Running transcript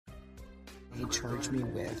They charged me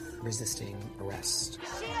with resisting arrest.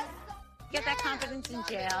 Get that confidence in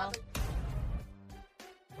jail.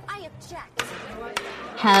 I object.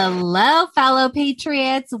 Hello, fellow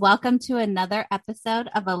patriots. Welcome to another episode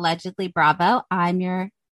of Allegedly Bravo. I'm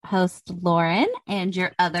your host, Lauren, and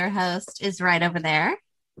your other host is right over there.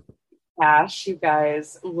 Ash, you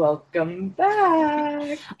guys, welcome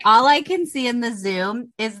back. All I can see in the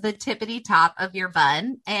Zoom is the tippity top of your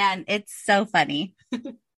bun, and it's so funny.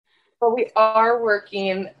 Well, we are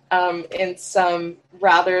working in some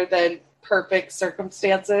rather than perfect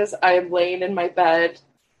circumstances. I am laying in my bed.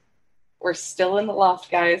 We're still in the loft,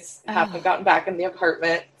 guys. Haven't gotten back in the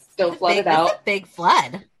apartment. Still flooded out. It's a big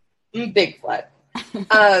flood. Big flood.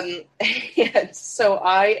 And so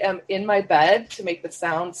I am in my bed to make the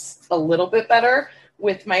sounds a little bit better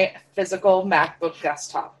with my physical MacBook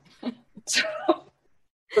desktop. So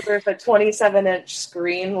there's a 27-inch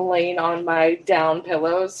screen laying on my down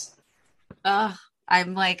pillows.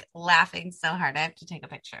 I'm like laughing so hard. I have to take a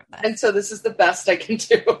picture of this. And so this is the best I can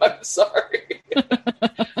do. I'm sorry.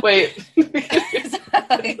 Wait.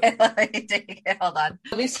 Okay, let me take it. Hold on.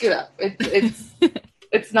 Let me scoot up.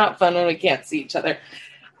 It's not fun when we can't see each other.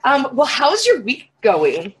 Well, how's your week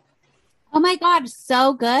going? Oh my God,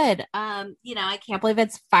 so good. I can't believe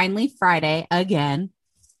it's finally Friday again.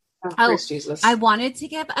 Oh, Jesus. I wanted to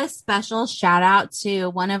give a special shout out to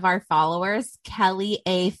one of our followers, Kelly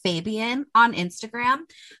A. Fabian on Instagram,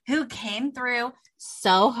 who came through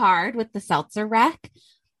so hard with the seltzer rec.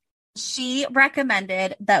 She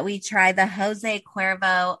recommended that we try the Jose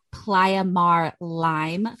Cuervo Playa Mar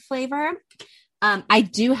lime flavor. I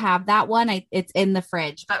do have that one. It's in the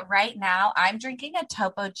fridge, but right now I'm drinking a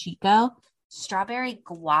Topo Chico strawberry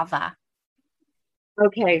guava.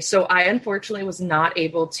 Okay, so I unfortunately was not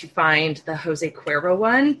able to find the Jose Cuervo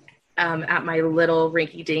one at my little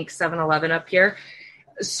rinky-dink 7-Eleven up here.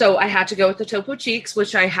 So I had to go with the Topo Cheeks,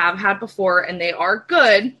 which I have had before, and they are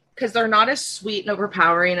good because they're not as sweet and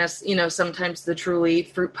overpowering as, sometimes the truly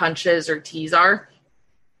fruit punches or teas are.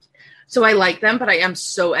 So I like them, but I am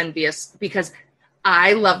so envious because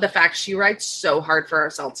I love the fact she writes so hard for our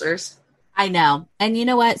seltzers. I know. And you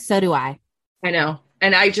know what? So do I. I know.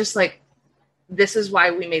 And I just this is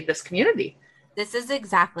why we made this community. This is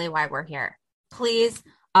exactly why we're here. Please,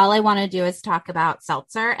 all I want to do is talk about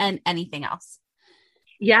seltzer and anything else.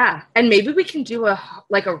 Yeah. And maybe we can do a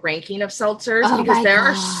ranking of seltzers because there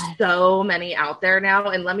are so many out there now.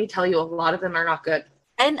 And let me tell you, a lot of them are not good.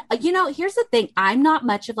 And, here's the thing. I'm not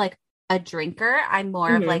much of a drinker. I'm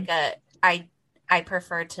more of I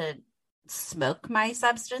prefer to smoke my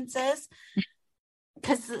substances.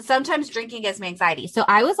 Because sometimes drinking gives me anxiety. So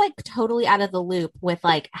I was totally out of the loop with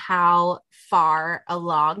how far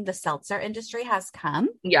along the seltzer industry has come.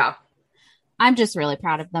 Yeah. I'm just really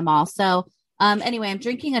proud of them all. So anyway, I'm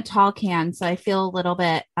drinking a tall can. So I feel a little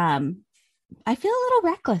bit,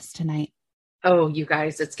 reckless tonight. Oh, you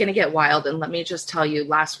guys, it's going to get wild. And let me just tell you,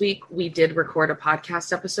 last week we did record a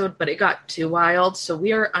podcast episode, but it got too wild. So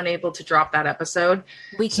we are unable to drop that episode.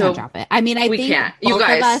 We can't drop it. I mean, I think you both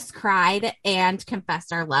guys of us cried and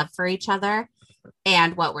confessed our love for each other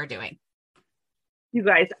and what we're doing. You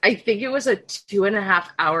guys, I think it was a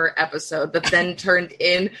 2.5-hour episode that then turned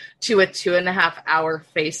into a 2.5-hour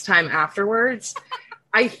FaceTime afterwards.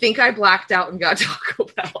 I think I blacked out and got Taco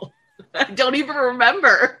Bell. I don't even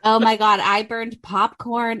remember. Oh my God. I burned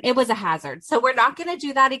popcorn. It was a hazard. So we're not going to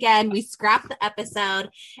do that again. We scrapped the episode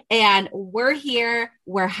and we're here.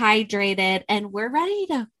 We're hydrated and we're ready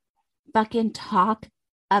to fucking talk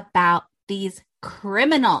about these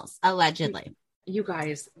criminals, allegedly. You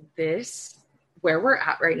guys, where we're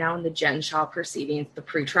at right now in the Jen Shah proceedings, the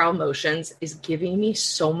pretrial motions is giving me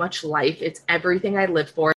so much life. It's everything I live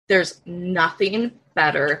for. There's nothing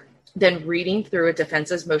better than reading through a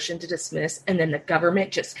defense's motion to dismiss and then the government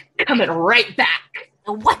just coming right back.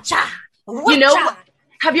 Whatcha?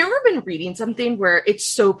 Have you ever been reading something where it's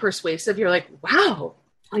so persuasive? You're like, wow,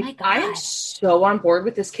 I am so on board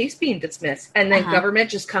with this case being dismissed. And then government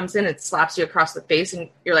just comes in and slaps you across the face and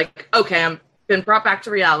you're like, okay, I'm been brought back to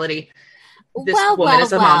reality. This woman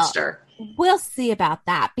is a monster. We'll see about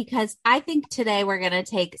that because I think today we're going to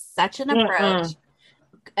take such an approach.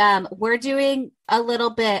 We're doing a little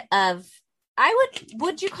bit of,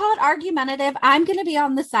 would you call it argumentative? I'm going to be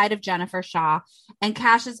on the side of Jennifer Shah and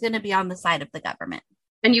Cash is going to be on the side of the government.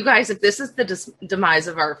 And you guys, if this is the demise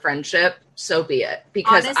of our friendship, so be it.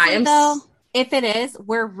 Because honestly, if it is,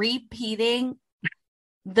 we're repeating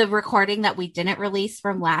the recording that we didn't release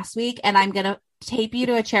from last week. And I'm going to tape you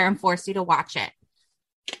to a chair and force you to watch it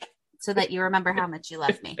so that you remember how much you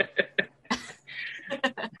love me.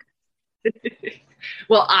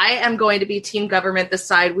 Well, I am going to be team government this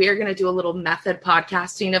side. We are going to do a little method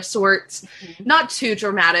podcasting of sorts. Mm-hmm. Not too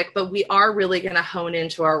dramatic, but we are really going to hone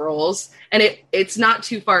into our roles. And it's not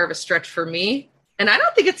too far of a stretch for me. And I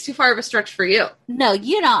don't think it's too far of a stretch for you. No,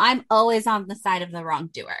 I'm always on the side of the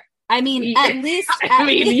wrongdoer. I mean, at least.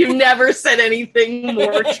 You never said anything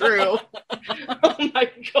more true. Oh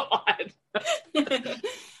my God.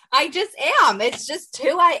 I just am. It's just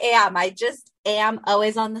who I am. I just am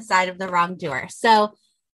always on the side of the wrongdoer. So,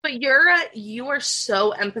 but you are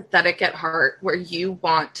so empathetic at heart, where you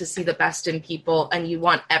want to see the best in people and you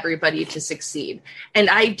want everybody to succeed. And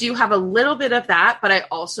I do have a little bit of that, but I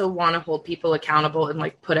also want to hold people accountable and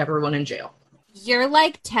like put everyone in jail. You're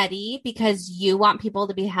like Teddy because you want people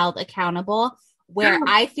to be held accountable, where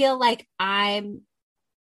I feel like I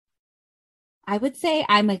would say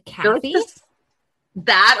I'm a Kathy.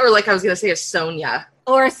 That, or like I was going to say a Sonia.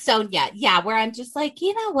 Or Sonia. Yeah, where I'm just like,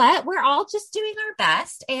 you know what? We're all just doing our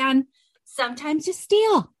best. And sometimes you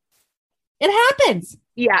steal. It happens.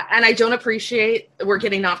 Yeah. And I don't appreciate, we're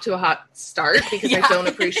getting off to a hot start because I don't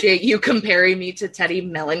appreciate you comparing me to Teddy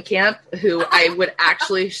Mellencamp, who I would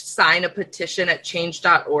actually sign a petition at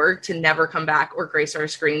change.org to never come back or grace our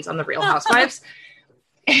screens on The Real Housewives.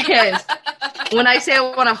 And when I say I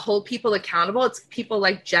want to hold people accountable, it's people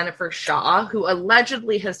like Jennifer Shaw, who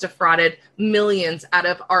allegedly has defrauded millions out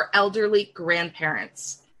of our elderly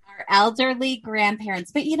grandparents.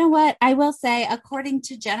 But you know what? I will say, according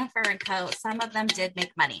to Jennifer and Co., some of them did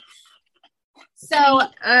make money. So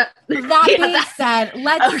that being said,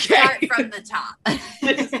 let's start from the top.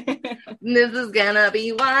 This is gonna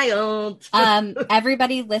be wild.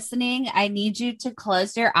 Everybody listening, I need you to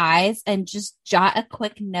close your eyes and just jot a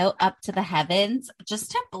quick note up to the heavens,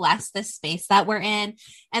 just to bless this space that we're in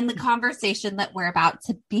and the conversation that we're about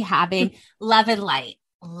to be having. Love and light.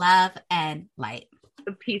 Love and light.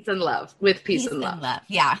 Peace and love. With peace and love.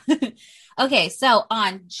 Yeah. Okay. So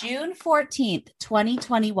on June 14th,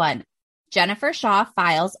 2021, Jennifer Shaw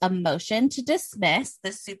files a motion to dismiss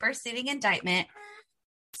the superseding indictment,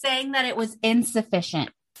 saying that it was insufficient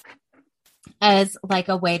as like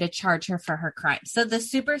a way to charge her for her crime. So the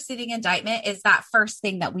superseding indictment is that first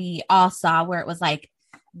thing that we all saw where it was like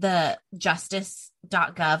the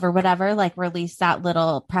justice.gov or whatever, like released that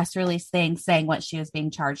little press release thing saying what she was being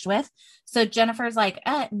charged with. So Jennifer's like,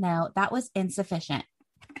 no, that was insufficient.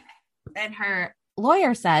 And her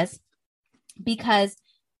lawyer says, because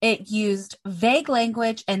it used vague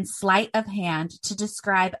language and sleight of hand to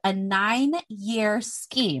describe a 9-year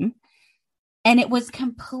scheme, and it was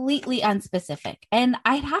completely unspecific. And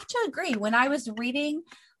I'd have to agree, when I was reading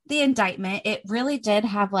the indictment, it really did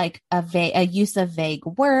have like a use of vague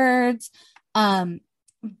words.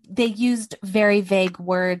 They used very vague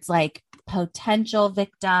words like potential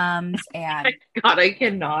victims and God, I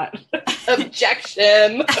cannot.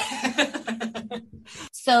 Objection.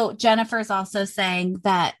 So Jennifer's also saying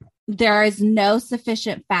that there is no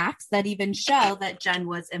sufficient facts that even show that Jen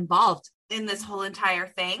was involved in this whole entire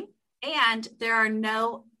thing. And there are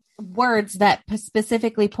no words that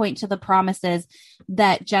specifically point to the promises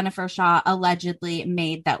that Jennifer Shaw allegedly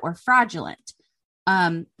made that were fraudulent.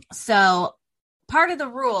 So part of the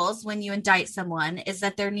rules when you indict someone is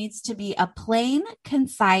that there needs to be a plain,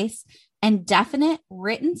 concise, and definite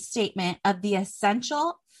written statement of the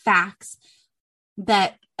essential facts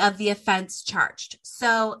that of the offense charged.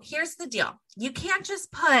 So here's the deal. You can't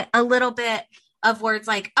just put a little bit of words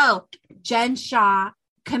like, oh, Jen Shaw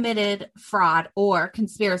committed fraud or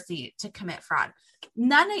conspiracy to commit fraud.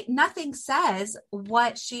 Nothing says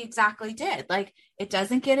what she exactly did. Like, it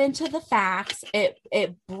doesn't get into the facts. It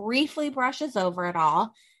briefly brushes over it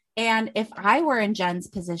all. And if I were in Jen's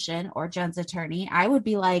position or Jen's attorney, I would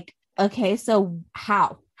be like, okay, so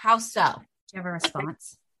how so? Do you have a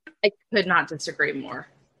response? I could not disagree more.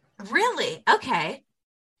 Really? Okay.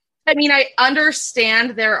 I mean, I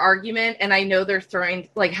understand their argument, and I know they're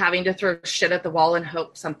having to throw shit at the wall and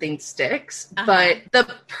hope something sticks. Uh-huh. But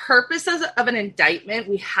the purposes of an indictment,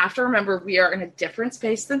 we have to remember we are in a different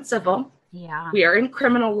space than civil. Yeah. We are in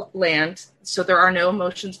criminal land, so there are no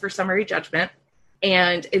motions for summary judgment.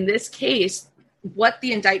 And in this case, what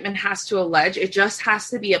the indictment has to allege, it just has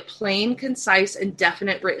to be a plain, concise, and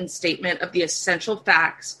definite written statement of the essential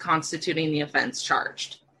facts constituting the offense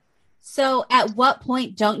charged. So at what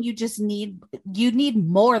point don't you just need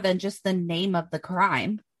more than just the name of the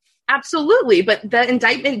crime? Absolutely. But the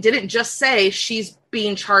indictment didn't just say she's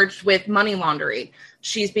being charged with money laundering.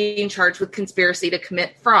 She's being charged with conspiracy to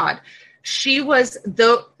commit fraud. She was,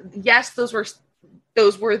 those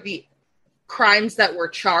were the crimes that were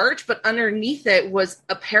charged, but underneath it was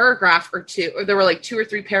a paragraph or two, or there were like 2 or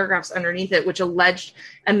 3 paragraphs underneath it, which alleged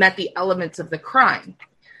and met the elements of the crime.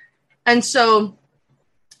 And so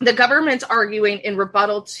the government's arguing in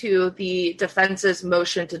rebuttal to the defense's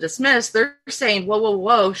motion to dismiss. They're saying,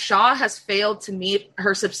 whoa, Shaw has failed to meet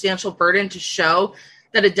her substantial burden to show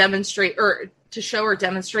that or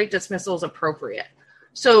demonstrate dismissal is appropriate.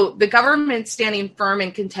 So the government's standing firm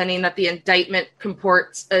in contending that the indictment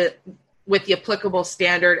comports with the applicable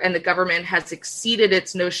standard, and the government has exceeded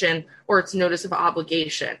its notion or its notice of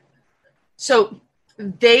obligation. So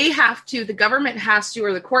the government has to,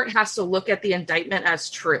 or the court has to look at the indictment as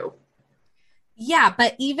true. Yeah,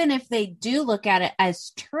 but even if they do look at it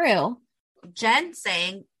as true, Jen's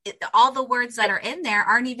saying all the words that are in there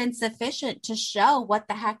aren't even sufficient to show what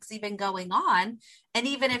the heck's even going on. And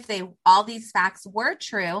even if all these facts were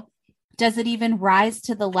true, does it even rise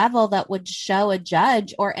to the level that would show a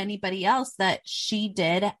judge or anybody else that she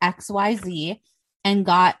did XYZ and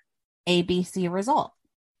got ABC result?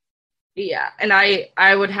 Yeah, and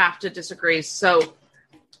I would have to disagree. So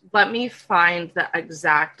let me find the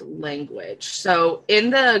exact language. So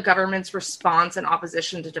in the government's response and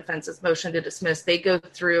opposition to defense's motion to dismiss, they go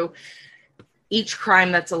through each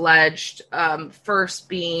crime that's alleged, first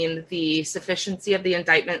being the sufficiency of the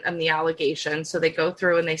indictment and the allegation. So they go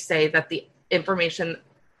through and they say that the information,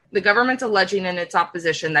 the government's alleging in its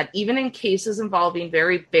opposition that even in cases involving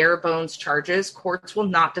very bare bones charges, courts will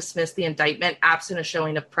not dismiss the indictment absent a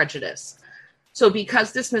showing of prejudice. So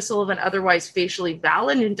because dismissal of an otherwise facially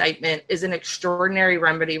valid indictment is an extraordinary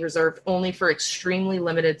remedy reserved only for extremely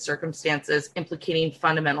limited circumstances implicating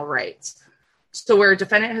fundamental rights. So where a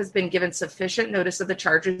defendant has been given sufficient notice of the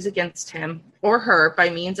charges against him or her by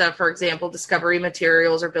means of, for example, discovery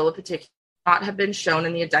materials or bill of particulars not have been shown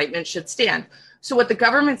in the indictment should stand. So what the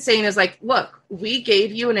government's saying is like, look, we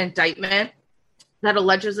gave you an indictment that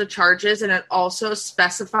alleges the charges, and it also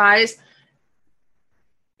specifies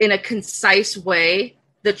in a concise way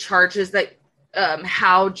the charges that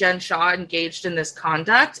how Jen Shaw engaged in this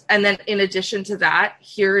conduct. And then in addition to that,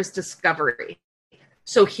 here is discovery.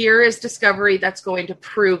 So here is discovery that's going to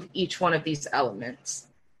prove each one of these elements.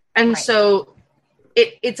 And right. So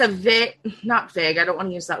it's a not vague, I don't want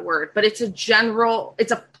to use that word, but it's a general,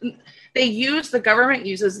 the government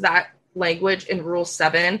uses that language in Rule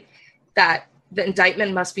 7 that the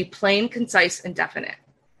indictment must be plain, concise, and definite.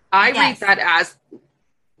 I read that as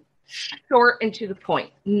short and to the point.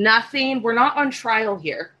 Nothing, we're not on trial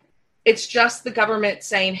here. It's just the government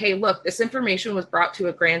saying, hey, look, this information was brought to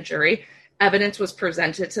a grand jury, evidence was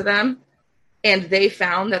presented to them, and they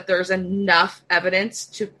found that there's enough evidence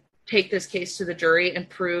to take this case to the jury and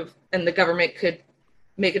prove, and the government could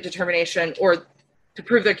make a determination or to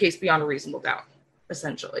prove their case beyond a reasonable doubt,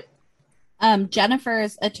 essentially.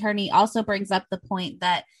 Jennifer's attorney also brings up the point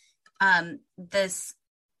that this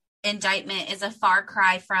indictment is a far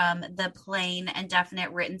cry from the plain and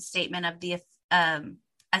definite written statement of the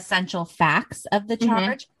essential facts of the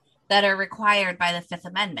charge that are required by the Fifth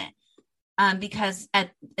Amendment. Because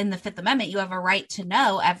in the Fifth Amendment, you have a right to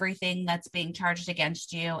know everything that's being charged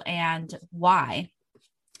against you and why.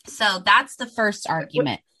 So that's the first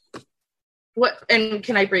argument. And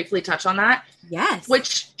can I briefly touch on that? Yes.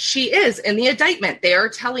 Which she is in the indictment. They are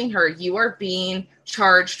telling her you are being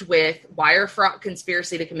charged with wire fraud,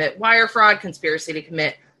 conspiracy to commit wire fraud, conspiracy to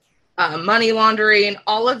commit money laundering,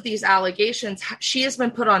 all of these allegations. She has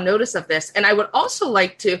been put on notice of this. And I would also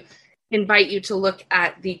like to invite you to look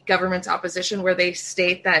at the government's opposition where they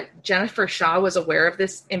state that Jennifer Shaw was aware of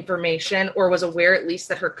this information, or was aware at least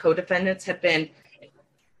that her co-defendants had been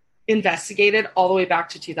investigated all the way back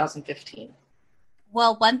to 2015.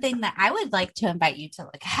 Well, one thing that I would like to invite you to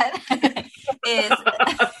look at is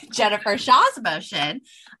Jennifer Shaw's motion,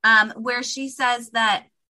 where she says that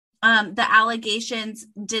the allegations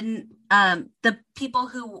didn't, the people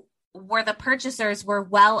who were the purchasers were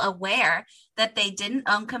well aware that they didn't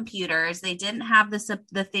own computers. They didn't have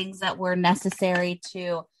the things that were necessary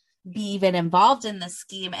to be even involved in the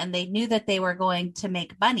scheme. And they knew that they were going to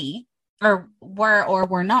make money or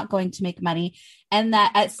were not going to make money. And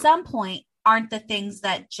that at some point aren't the things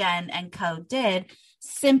that Jen and co did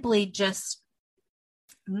simply just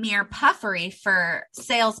mere puffery for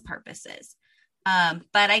sales purposes.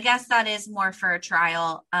 But I guess that is more for a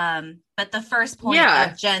trial. But the first point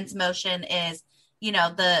of Jen's motion is,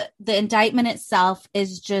 the indictment itself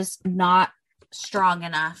is just not strong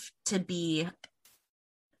enough to be,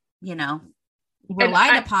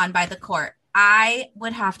 relied upon by the court. I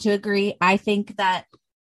would have to agree. I think that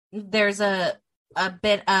there's a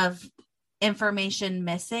bit of information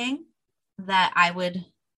missing that I would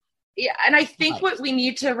Yeah, and I think what we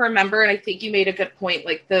need to remember, and I think you made a good point,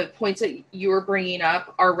 like the points that you were bringing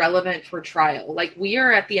up are relevant for trial. Like we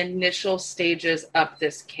are at the initial stages of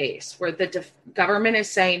this case where the government is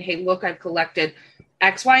saying, hey, look, I've collected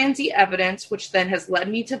X, Y, and Z evidence, which then has led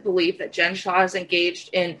me to believe that Jen Shah is engaged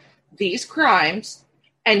in these crimes.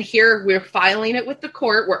 And here we're filing it with the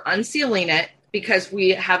court. We're unsealing it because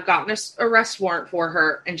we have gotten an arrest warrant for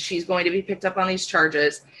her and she's going to be picked up on these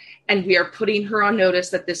charges. And we are putting her on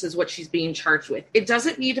notice that this is what she's being charged with. It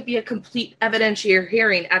doesn't need to be a complete evidentiary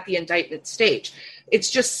hearing at the indictment stage. It's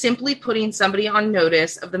just simply putting somebody on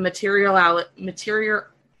notice of the material. Oh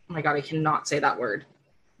my God, I cannot say that word.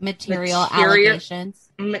 Material allegations.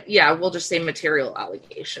 Yeah, we'll just say material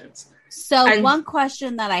allegations. So one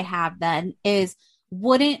question that I have then is,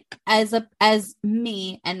 wouldn't as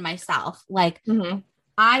me and myself, like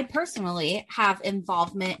I personally have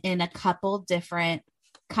involvement in a couple different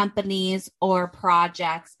companies or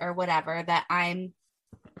projects or whatever that I'm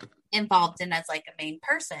involved in as like a main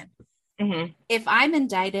person. If I'm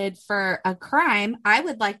indicted for a crime, I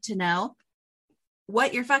would like to know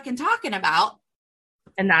what you're fucking talking about.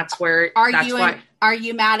 And that's where are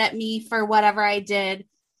you mad at me for whatever I did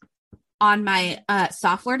on my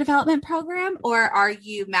software development program, or are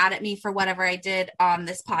you mad at me for whatever I did on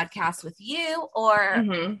this podcast with you, or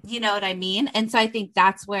you know what I mean? And so I think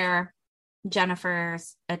that's where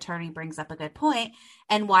Jennifer's attorney brings up a good point,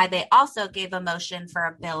 and why they also gave a motion for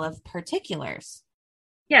a bill of particulars.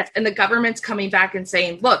 Yes, and the government's coming back and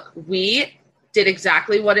saying, look, we did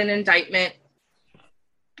exactly what an indictment,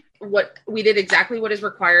 what is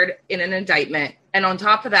required in an indictment. And on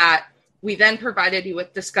top of that, we then provided you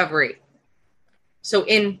with discovery. So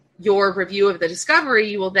in your review of the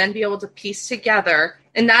discovery, you will then be able to piece together.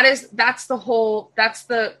 And that's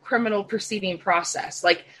the criminal proceeding process.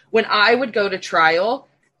 Like when I would go to trial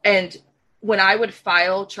and when I would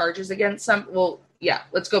file charges against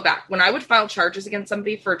let's go back. When I would file charges against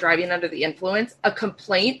somebody for driving under the influence, a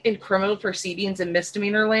complaint in criminal proceedings in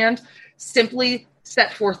misdemeanor land simply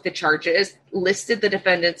set forth the charges, listed the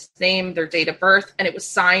defendant's name, their date of birth, and it was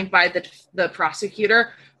signed by the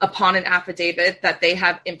prosecutor upon an affidavit that they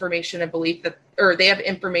have information and belief that, or they have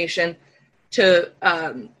information to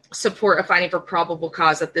support a finding for probable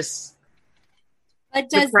cause that this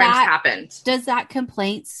happened. Does that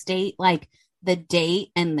complaint state like the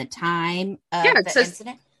date and the time of the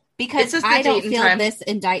incident? Because I don't feel this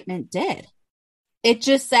indictment did. It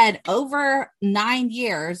just said over 9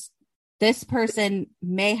 years, this person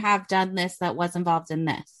may have done this that was involved in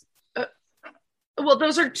this. Well,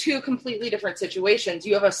 those are two completely different situations.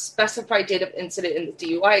 You have a specified date of incident in the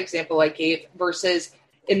DUI example I gave versus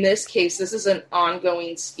in this case, this is an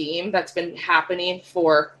ongoing scheme that's been happening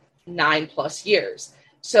for 9+ years.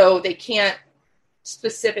 So they can't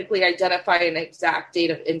specifically identify an exact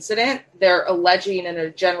date of incident. They're alleging in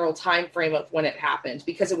a general time frame of when it happened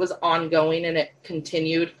because it was ongoing and it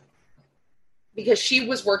continued because she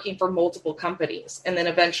was working for multiple companies and then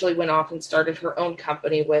eventually went off and started her own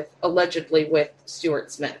company allegedly with Stuart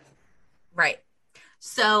Smith. Right.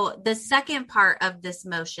 So the second part of this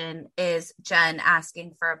motion is Jen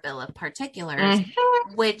asking for a bill of particulars,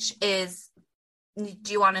 which is,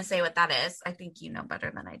 do you want to say what that is? I think you know better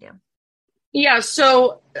than I do. Yeah.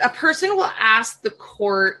 So a person will ask the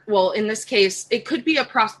court, well, in this case, it could be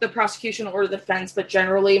the prosecution or the defense, but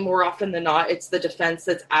generally more often than not, it's the defense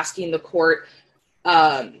that's asking the court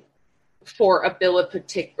for a bill of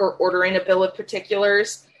or ordering a bill of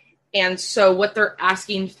particulars. And so what they're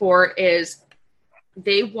asking for is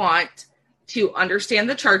they want to understand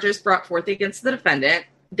the charges brought forth against the defendant.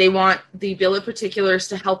 They want the bill of particulars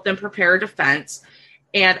to help them prepare a defense.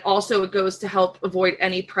 And also it goes to help avoid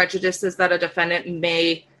any prejudices that a defendant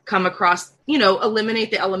may come across,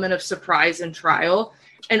 eliminate the element of surprise in trial.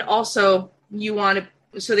 And also you want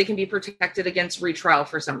to, so they can be protected against retrial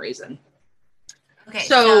for some reason. Okay,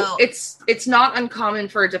 so it's not uncommon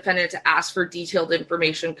for a defendant to ask for detailed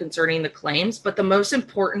information concerning the claims, but the most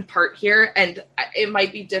important part here, and it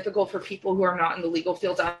might be difficult for people who are not in the legal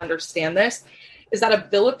field to understand this, is that a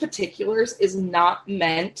bill of particulars is not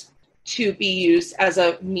meant to be used as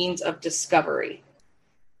a means of discovery.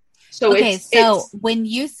 So when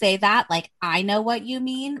you say that, like, I know what you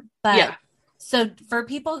mean, but yeah. So for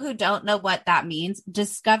people who don't know what that means,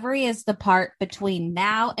 discovery is the part between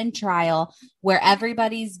now and trial where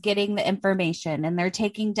everybody's getting the information and they're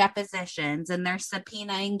taking depositions and they're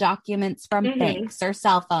subpoenaing documents from banks or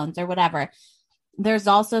cell phones or whatever. There's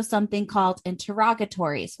also something called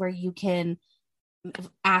interrogatories where you can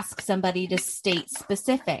ask somebody to state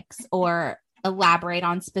specifics or elaborate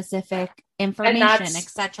on specific information,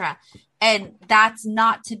 etc. And that's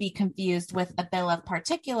not to be confused with a bill of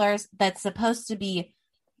particulars that's supposed to be,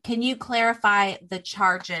 can you clarify the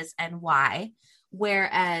charges and why?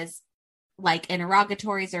 Whereas like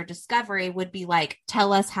interrogatories or discovery would be like,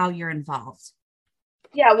 tell us how you're involved.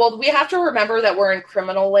 Yeah, well, we have to remember that we're in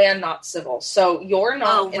criminal land, not civil. So you're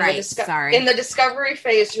not in the discovery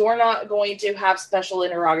phase. You're not going to have special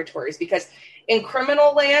interrogatories because in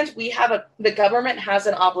criminal land, the government has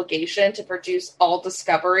an obligation to produce all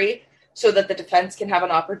discovery so that the defense can have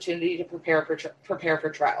an opportunity to prepare for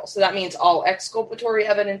trial. So that means all exculpatory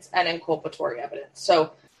evidence and inculpatory evidence.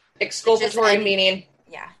 So exculpatory meaning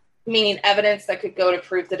evidence that could go to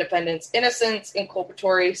prove the defendant's innocence,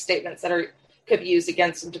 inculpatory statements that could be used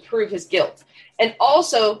against him to prove his guilt. And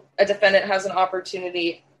also, a defendant has an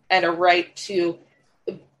opportunity and a right to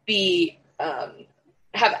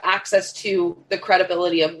have access to the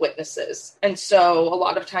credibility of witnesses. And so a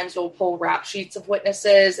lot of times we'll pull rap sheets of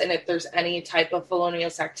witnesses, and if there's any type of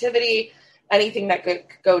felonious activity, anything that could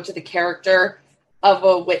go to the character of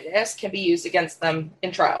a witness can be used against them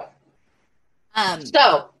in trial.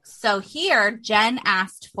 So here, Jen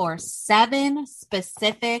asked for 7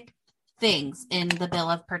 specific things in the bill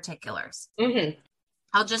of particulars. Mm-hmm.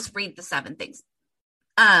 I'll just read the 7 things.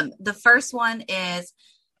 The first one is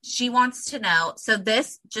she wants to know. So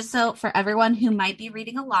this, just so for everyone who might be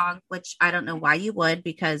reading along, which I don't know why you would,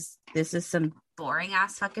 because this is some boring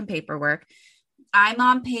ass fucking paperwork. I'm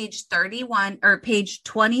on page 31 or page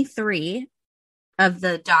 23 of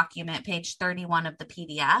the document, page 31 of the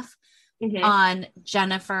PDF. Mm-hmm. On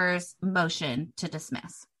Jennifer's motion to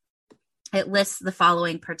dismiss. It lists the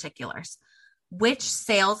following particulars. Which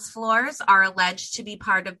sales floors are alleged to be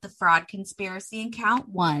part of the fraud conspiracy in count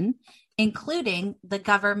 1, including the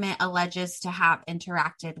government alleges to have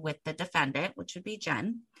interacted with the defendant, which would be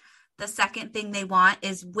Jen. The second thing they want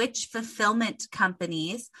is which fulfillment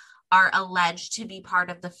companies are alleged to be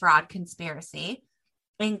part of the fraud conspiracy,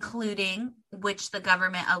 including which the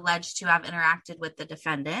government alleged to have interacted with the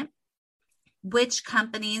defendant. Which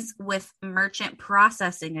companies with merchant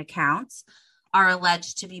processing accounts are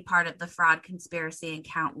alleged to be part of the fraud conspiracy in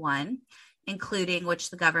count 1, including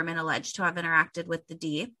which the government alleged to have interacted with the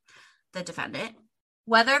defendant.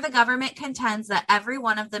 Whether the government contends that every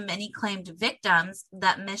one of the many claimed victims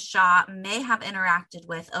that Ms. Shaw may have interacted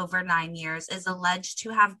with over 9 years is alleged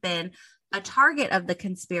to have been a target of the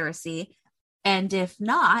conspiracy, and if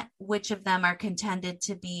not, which of them are contended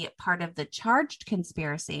to be part of the charged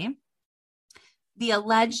conspiracy. The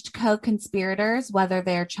alleged co-conspirators, whether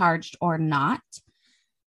they're charged or not,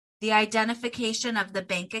 the identification of the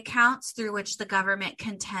bank accounts through which the government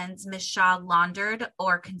contends Ms. Shaw laundered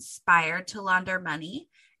or conspired to launder money,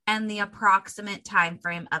 and the approximate time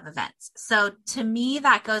frame of events. So to me,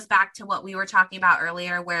 that goes back to what we were talking about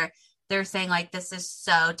earlier, where they're saying like, this is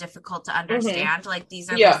so difficult to understand. Mm-hmm. Like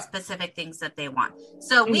these are the specific things that they want.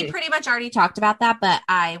 So we pretty much already talked about that, but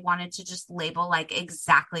I wanted to just label like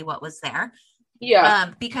exactly what was there.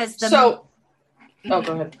 Yeah. Because go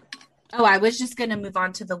ahead. Oh, I was just going to move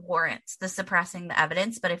on to the warrants, the suppressing the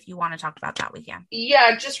evidence. But if you want to talk about that, we can.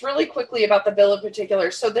 Yeah, just really quickly about the bill of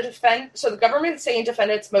particulars. So the government saying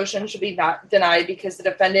defendant's motion should be not denied because the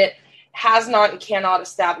defendant has not and cannot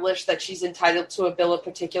establish that she's entitled to a bill of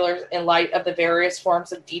particulars in light of the various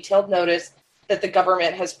forms of detailed notice that the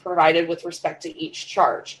government has provided with respect to each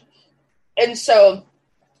charge. And so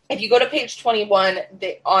if you go to page 21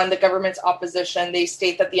 on the government's opposition, they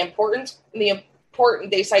state that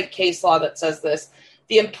they cite case law that says this.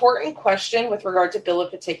 The important question with regard to bill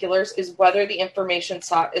of particulars is whether the information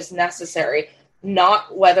sought is necessary,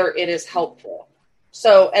 not whether it is helpful.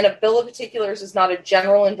 So, and a bill of particulars is not a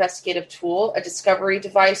general investigative tool, a discovery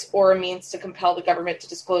device, or a means to compel the government to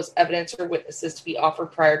disclose evidence or witnesses to be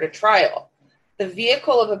offered prior to trial. The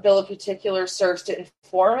vehicle of a bill of particulars serves to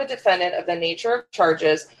inform a defendant of the nature of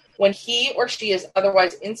charges when he or she is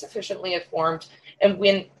otherwise insufficiently informed, and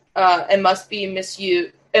must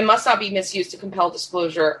not be misused to compel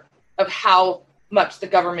disclosure of how much the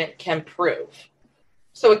government can prove.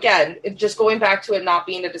 So again, just going back to it not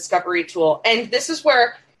being a discovery tool, and this is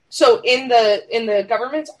where, so in the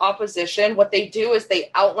government's opposition, what they do is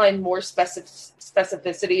they outline more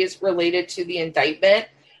specificities related to the indictment,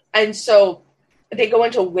 and so they go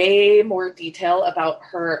into way more detail about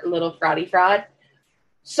her little fraudy fraud.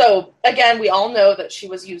 So again, we all know that she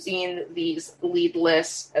was using these lead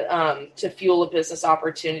lists to fuel a business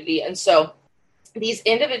opportunity. And so these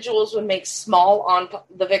individuals would make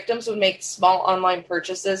the victims would make small online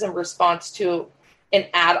purchases in response to an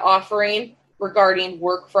ad offering regarding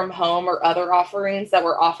work from home or other offerings that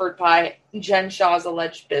were offered by Jen Shaw's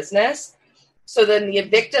alleged business. So then the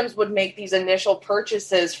victims would make these initial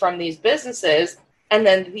purchases from these businesses, and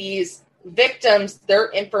then these victims, their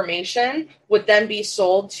information would then be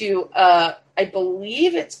sold to, I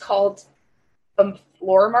believe it's called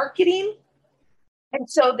floor marketing. And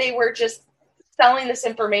so they were just selling this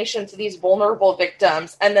information to these vulnerable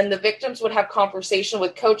victims. And then the victims would have conversation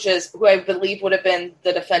with coaches, who I believe would have been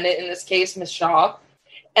the defendant in this case, Ms. Shaw.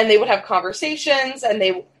 And they would have conversations, and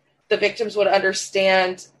the victims would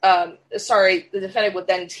understand, the defendant would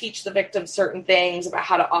then teach the victims certain things about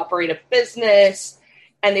how to operate a business.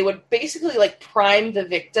 And they would basically like prime the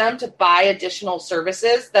victim to buy additional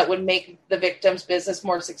services that would make the victim's business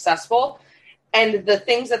more successful. And the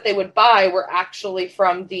things that they would buy were actually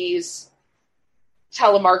from these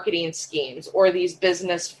telemarketing schemes or these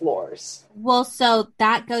business floors. Well, so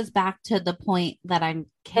that goes back to the point that I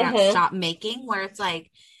can't stop making, where it's like,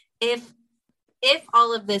 if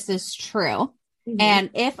all of this is true, and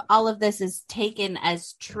if all of this is taken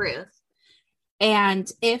as truth, and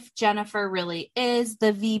if Jennifer really is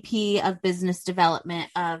the VP of business development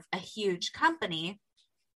of a huge company,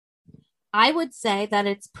 I would say that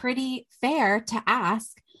it's pretty fair to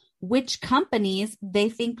ask which companies they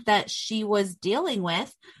think that she was dealing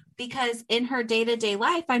with, because in her day-to-day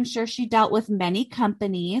life, I'm sure she dealt with many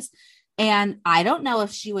companies, and I don't know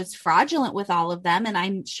if she was fraudulent with all of them, and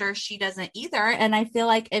I'm sure she doesn't either. And I feel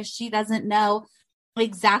like if she doesn't know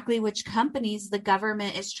exactly which companies the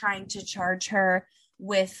government is trying to charge her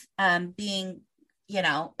with being,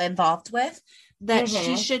 involved with, that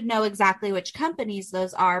she should know exactly which companies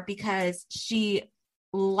those are, because she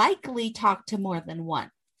likely talked to more than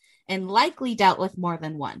one and likely dealt with more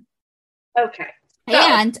than one. Okay.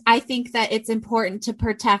 And I think that it's important to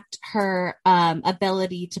protect her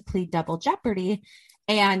ability to plead double jeopardy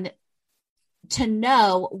and to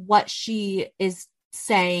know what she is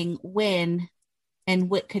saying when and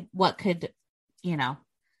what could plead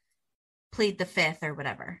the fifth or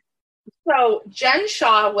whatever. So Jen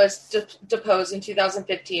Shaw was deposed in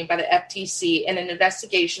 2015 by the FTC in an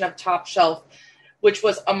investigation of Top Shelf, which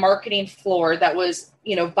was a marketing floor that was,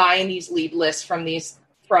 buying these lead lists from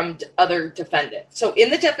other defendants. So in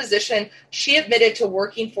the deposition, she admitted to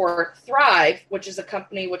working for Thrive, which is a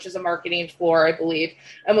company, which is a marketing floor, I believe,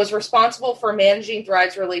 and was responsible for managing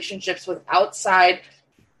Thrive's relationships with outside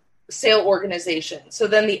sale organizations. So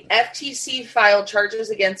then the FTC filed charges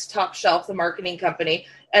against Top Shelf, the marketing company,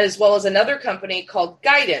 as well as another company called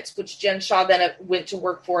Guidance, which Jen Shaw then went to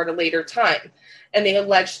work for at a later time. And they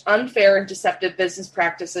alleged unfair and deceptive business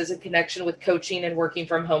practices in connection with coaching and working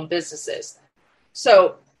from home businesses.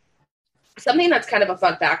 So something that's kind of a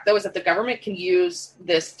fun fact, though, is that the government can use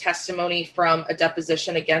this testimony from a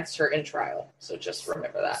deposition against her in trial. So just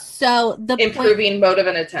remember that. So improving motive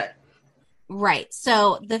and intent. Right.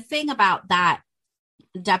 So the thing about that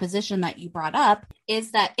deposition that you brought up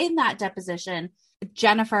is that in that deposition,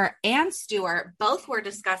 Jennifer and Stuart both were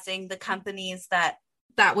discussing the companies that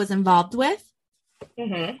was involved with.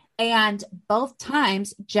 Mm-hmm. And both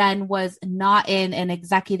times, Jen was not in an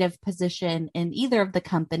executive position in either of the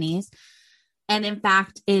companies. And in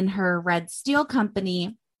fact, in her Red Steel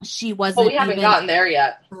company, she wasn't. Well, we haven't gotten there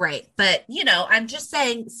yet. Right. But, I'm just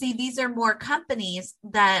saying, see, these are more companies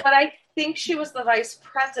that. But I think she was the vice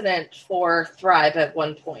president for Thrive at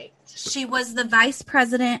one point. She was the vice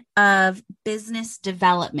president of business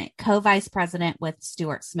development, co-vice president with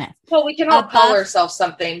Stuart Smith. Well, we can all call ourselves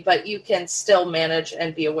something, but you can still manage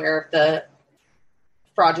and be aware of the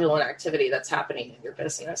fraudulent activity that's happening in your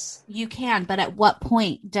business. You can, but at what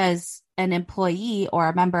point does an employee or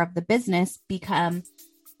a member of the business become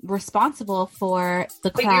responsible for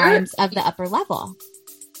the crimes of the upper level?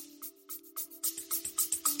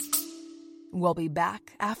 We'll be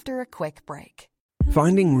back after a quick break.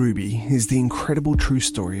 Finding Ruby is the incredible true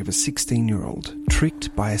story of a 16-year-old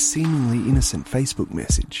tricked by a seemingly innocent Facebook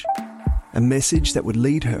message. A message that would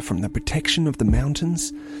lead her from the protection of the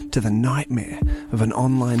mountains to the nightmare of an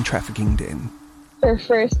online trafficking den. Her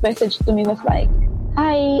first message to me was like,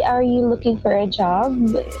 "Hi, are you looking for a job?"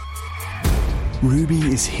 Ruby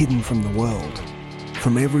is hidden from the world,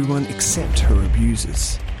 from everyone except her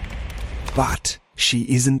abusers. But she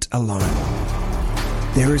isn't alone.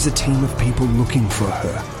 There is a team of people looking for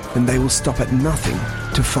her, and they will stop at nothing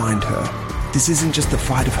to find her. This isn't just the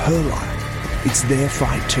fight of her life, it's their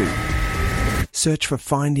fight too. Search for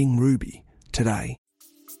Finding Ruby today.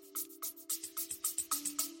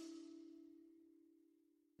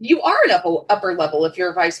 You are an upper level if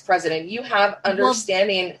you're a vice president. You have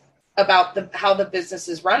understanding about how the business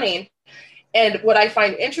is running. And what I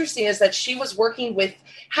find interesting is that she was working with,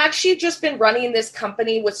 had she just been running this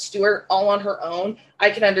company with Stewart all on her own,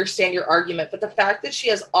 I can understand your argument. But the fact that she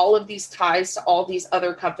has all of these ties to all these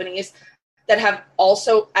other companies that have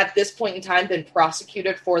also at this point in time been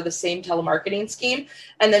prosecuted for the same telemarketing scheme,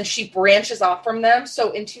 and then she branches off from them.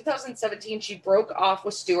 So in 2017, she broke off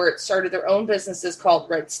with Stewart, started their own businesses called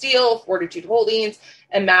Red Steel, Fortitude Holdings,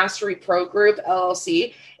 and Mastery Pro Group,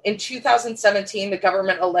 LLC. In 2017, the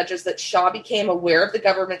government alleges that Shaw became aware of the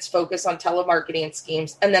government's focus on telemarketing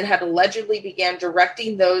schemes and then had allegedly began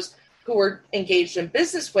directing those who were engaged in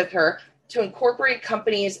business with her to incorporate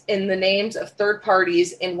companies in the names of third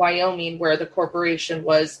parties in Wyoming, where the corporation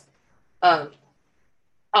was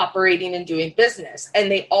operating and doing business. And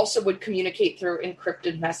they also would communicate through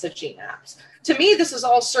encrypted messaging apps. To me, this is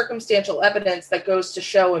all circumstantial evidence that goes to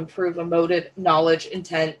show and prove a motive, knowledge,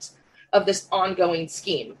 intent of this ongoing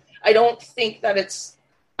scheme. I don't think that it's...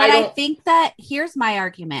 I think that, here's my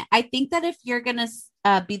argument. I think that if you're going to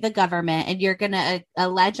be the government and you're going to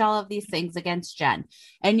allege all of these things against Jen,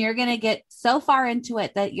 and you're going to get so far into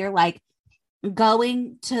it that you're like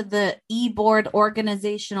going to the e-board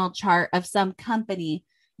organizational chart of some company,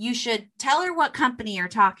 you should tell her what company you're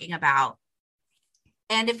talking about.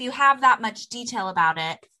 And if you have that much detail about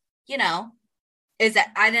it, you know, is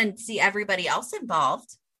that I didn't see everybody else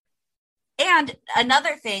involved. And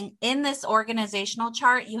another thing, in this organizational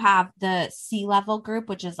chart, you have the C-level group,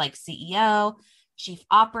 which is like CEO, Chief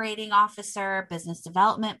Operating Officer, Business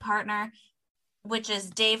Development Partner, which is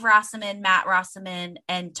Dave Rossman, Matt Rossman,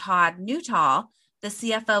 and Todd Newtall. The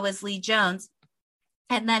CFO is Lee Jones.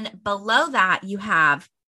 And then below that, you have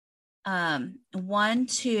 6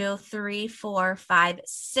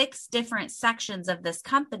 different sections of this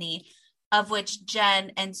company, of which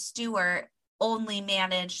Jen and Stewart only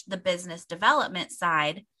manage the business development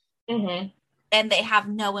side. Mm-hmm. And they have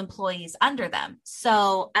no employees under them.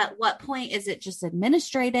 So at what point is it just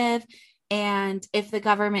administrative? And if the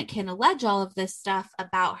government can allege all of this stuff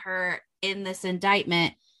about her in this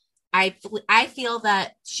indictment, I feel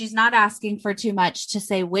that she's not asking for too much to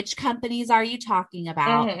say, which companies are you talking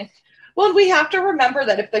about? Mm-hmm. Well, we have to remember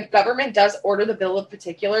that if the government does order the bill of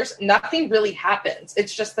particulars, nothing really happens.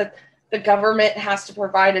 It's just that the government has to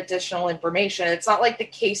provide additional information. It's not like the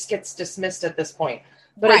case gets dismissed at this point.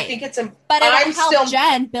 But right. I think it's but it'll help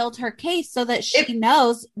Jen build her case so that she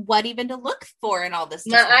knows what even to look for in all this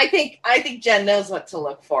stuff. I think Jen knows what to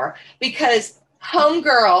look for, because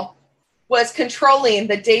Homegirl was controlling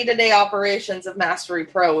the day-to-day operations of Mastery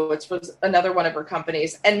Pro, which was another one of her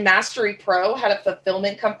companies. And Mastery Pro had a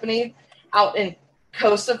fulfillment company out in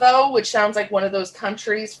Kosovo, which sounds like one of those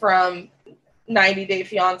countries from 90 Day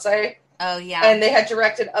Fiancé. Oh, yeah. And they had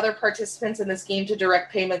directed other participants in the scheme to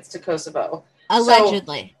direct payments to Kosovo.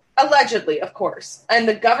 Allegedly. So, allegedly, of course. And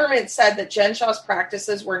the government said that Jen Shaw's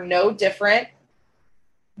practices were no different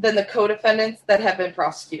than the co-defendants that have been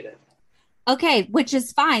prosecuted. Okay, which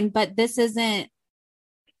is fine, but this isn't...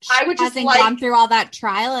 I would just hasn't gone through all that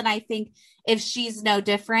trial, and I think if she's no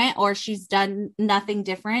different or she's done nothing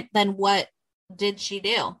different, then what did she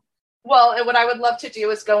do? Well, and what I would love to do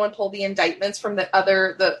is go and pull the indictments from the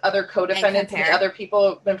other co-defendants and the other people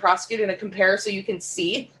who have been prosecuted and compare so you can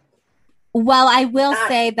see. Well, I will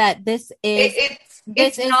say that this is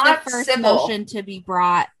the first civil motion to be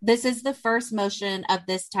brought. This is the first motion of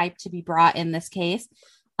this type to be brought in this case.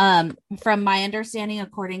 From my understanding,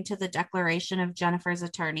 according to the declaration of Jennifer's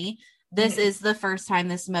attorney, this is the first time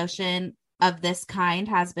this motion of this kind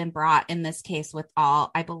has been brought in this case with all,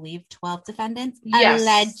 I believe, 12 defendants. Yes.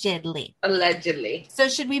 Allegedly. So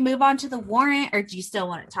should we move on to the warrant, or do you still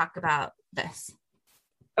want to talk about this?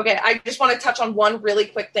 Okay, I just want to touch on one really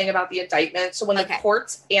quick thing about the indictment. So when the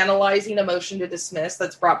court's analyzing a motion to dismiss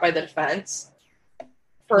that's brought by the defense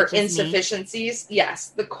for insufficiencies, yes,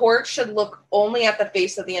 the court should look only at the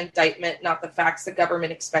face of the indictment, not the facts the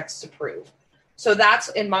government expects to prove. So that's,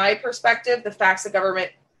 in my perspective, the facts the government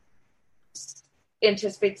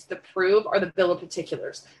anticipates to prove are the bill of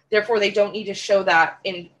particulars. Therefore, they don't need to show that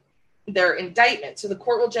in their indictment. So the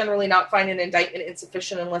court will generally not find an indictment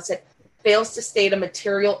insufficient unless it fails to state a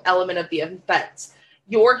material element of the offense.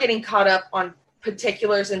 You're getting caught up on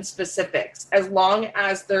particulars and specifics. As long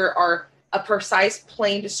as there are a precise,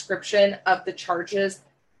 plain description of the charges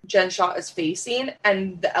Jen Shaw is facing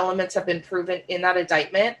and the elements have been proven in that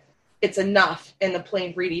indictment, it's enough in the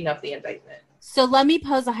plain reading of the indictment. So let me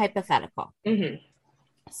pose a hypothetical. Mm-hmm.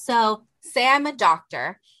 So say I'm a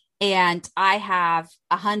doctor and I have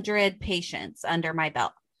 100 patients under my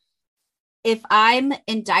belt. If I'm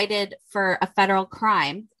indicted for a federal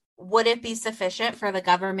crime, would it be sufficient for the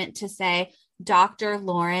government to say, Dr.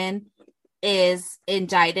 Lauren is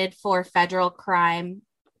indicted for federal crime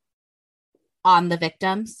on the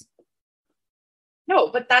victims? No,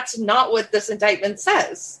 but that's not what this indictment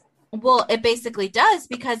says. Well, it basically does,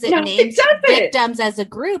 because it No, names it doesn't. victims as a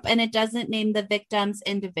group, and it doesn't name the victims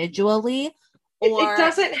individually. It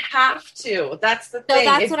doesn't have to. That's the So thing.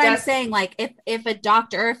 that's what I'm saying. Like, if a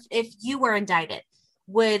doctor, if you were indicted,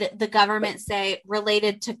 would the government say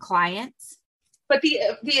related to clients? But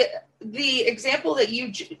the example that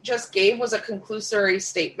you just gave was a conclusory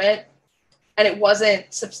statement, and it wasn't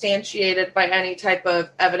substantiated by any type of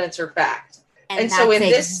evidence or fact. And so in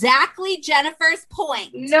this, exactly Jennifer's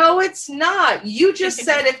point. No, it's not. You just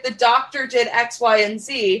said if the doctor did X, Y, and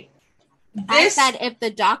Z. I said if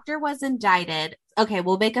the doctor was indicted, okay,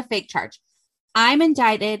 we'll make a fake charge. I'm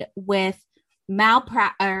indicted with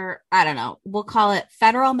malpractice, or I don't know, we'll call it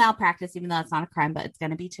federal malpractice, even though it's not a crime, but it's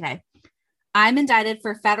going to be today. I'm indicted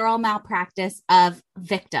for federal malpractice of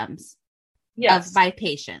victims of my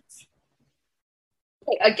patients.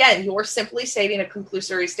 Again, you're simply stating a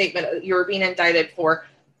conclusory statement. You're being indicted for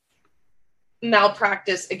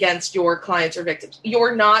malpractice against your clients or victims.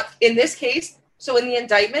 You're not, in this case. So in the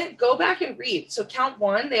indictment, go back and read. So count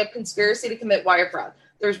 1, they have conspiracy to commit wire fraud.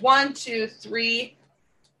 There's 1, 2, 3,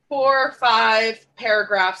 4, 5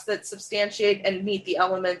 paragraphs that substantiate and meet the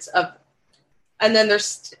elements of, and then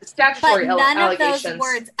there's statutory allegations. But none of those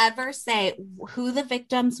words ever say who the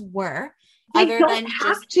victims were. They don't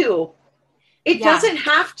have to. It doesn't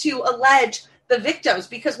have to allege the victims,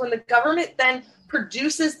 because when the government then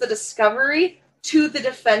produces the discovery to the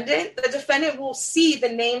defendant will see the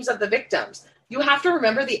names of the victims. You have to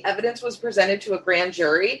remember the evidence was presented to a grand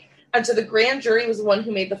jury, and so the grand jury was the one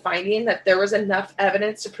who made the finding that there was enough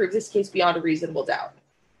evidence to prove this case beyond a reasonable doubt.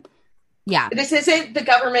 Yeah. This isn't the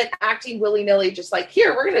government acting willy-nilly, just like,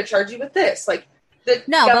 here, we're going to charge you with this. Like,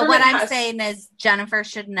 no, but what I'm saying is Jennifer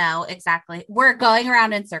should know exactly. We're going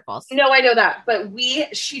around in circles. No, I know that. But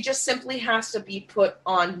she just simply has to be put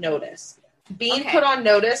on notice. Being put on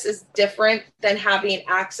notice is different than having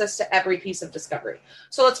access to every piece of discovery.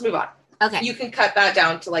 So let's move on. Okay. You can cut that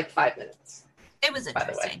down to like 5 minutes. It was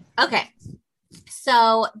interesting. Okay.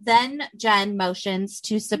 So then Jen motions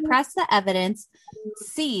to suppress the evidence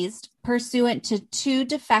seized pursuant to 2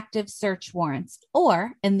 defective search warrants,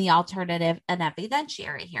 or in the alternative, an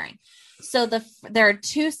evidentiary hearing. So there are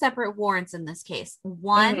 2 separate warrants in this case.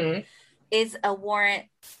 One is a warrant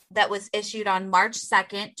that was issued on March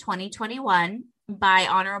 2nd, 2021 by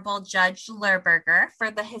Honorable Judge Lerberger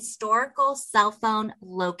for the historical cell phone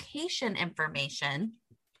location information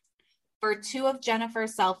for 2 of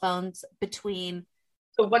Jennifer's cell phones between.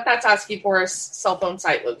 So what that's asking for is cell phone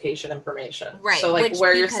site location information. Right. So like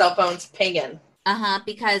where your cell phone's pinging.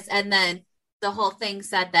 Because, and then the whole thing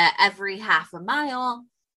said that every half a mile,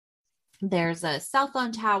 there's a cell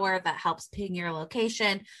phone tower that helps ping your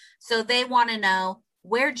location. So they want to know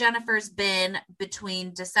where Jennifer's been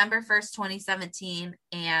between December 1st, 2017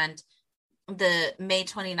 and the May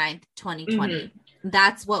 29th, 2020.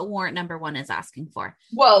 That's what warrant number 1 is asking for.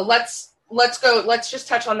 Well, let's just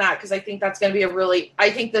touch on that, because I think that's going to be I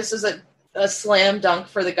think this is a slam dunk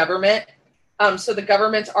for the government. So the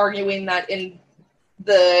government's arguing that in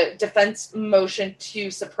the defense motion to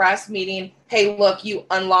suppress, meaning, hey, look, you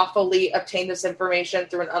unlawfully obtained this information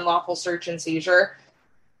through an unlawful search and seizure,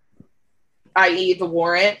 i.e. the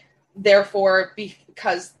warrant. Therefore,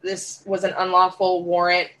 because this was an unlawful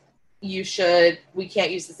warrant, we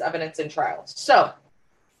can't use this evidence in trials. So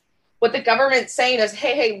what the government's saying is,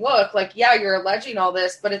 hey, look, like, yeah, you're alleging all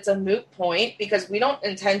this, but it's a moot point because we don't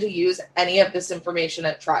intend to use any of this information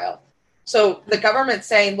at trial. So the government's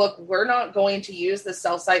saying, look, we're not going to use the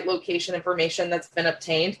cell site location information that's been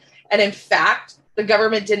obtained. And in fact, the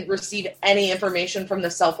government didn't receive any information from the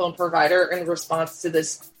cell phone provider in response to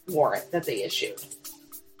this warrant that they issued.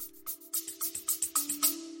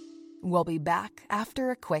 We'll be back after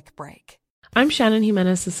a quick break. I'm Shannon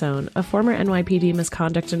Jimenez-Sasson, a former NYPD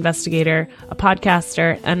misconduct investigator, a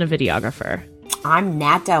podcaster, and a videographer. I'm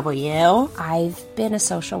Nat W. I've been a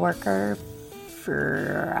social worker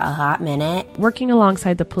for a hot minute. Working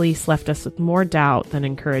alongside the police left us with more doubt than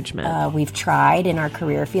encouragement. We've tried in our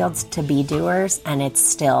career fields to be doers, and it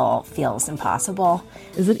still feels impossible.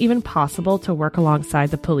 Is it even possible to work alongside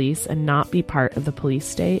the police and not be part of the police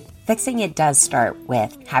state? Fixing it does start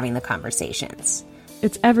with having the conversations.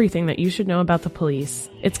 It's everything that you should know about the police.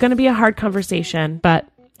 It's going to be a hard conversation, but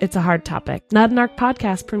it's a hard topic. Not an Arc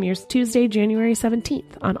podcast premieres Tuesday, January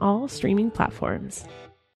 17th on all streaming platforms.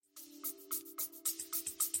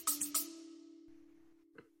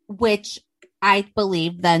 Which I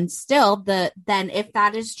believe then if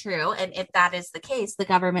that is true, and if that is the case, the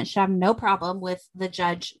government should have no problem with the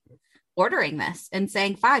judge ordering this and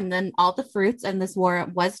saying, fine, then all the fruits and this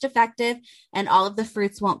warrant was defective and all of the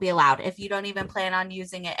fruits won't be allowed. If you don't even plan on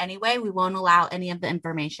using it anyway, we won't allow any of the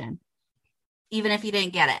information, even if you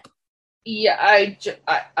didn't get it. Yeah,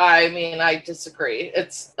 I mean, I disagree.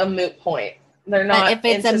 It's a moot point. They're not. But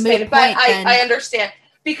if it's a moot point, but I understand,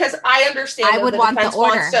 because I understand. I would want the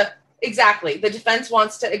order. Exactly. The defense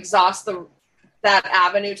wants to exhaust that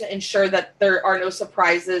avenue to ensure that there are no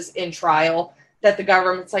surprises in trial, that the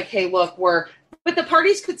government's like, hey, look, but the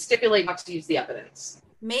parties could stipulate not to use the evidence.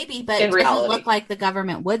 Maybe, but it doesn't look like the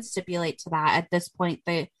government would stipulate to that at this point.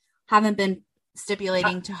 They haven't been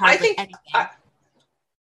stipulating to hardly anything. I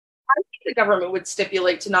think the government would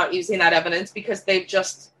stipulate to not using that evidence because they've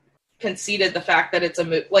just conceded the fact that it's a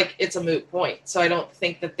moot point. So I don't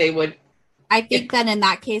think that they would. I think then in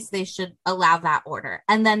that case, they should allow that order.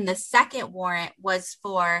 And then the second warrant was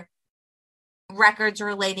for records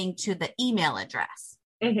relating to the email address.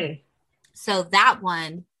 Mm-hmm. So that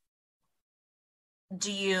one,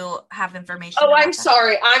 do you have information? Oh, I'm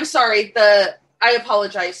sorry. I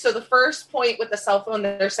apologize. So the first point with the cell phone,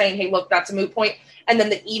 they're saying, hey, look, that's a moot point. And then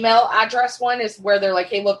the email address one is where they're like,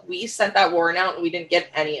 hey, look, we sent that warrant out and we didn't get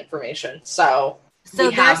any information. So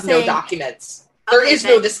we have no documents. There is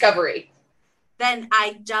no discovery. Then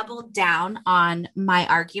I doubled down on my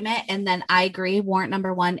argument, and then I agree warrant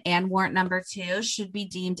number 1 and warrant number 2 should be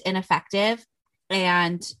deemed ineffective,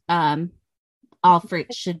 and all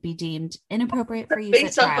fruits should be deemed inappropriate for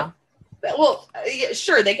use at trial.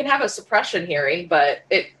 Sure, they can have a suppression hearing, but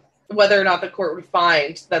whether or not the court would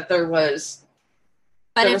find that there was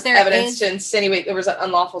evidence to insinuate there was an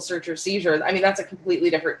unlawful search or seizure, I mean, that's a completely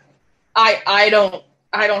different. I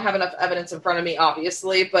don't have enough evidence in front of me,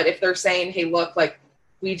 obviously, but if they're saying, hey, look, like,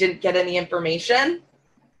 we didn't get any information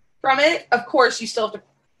from it, of course, you still have to,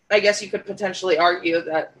 I guess you could potentially argue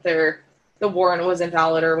that the warrant was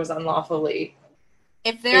invalid or was unlawfully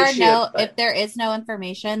If there is no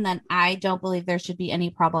information, then I don't believe there should be any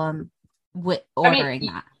problem with ordering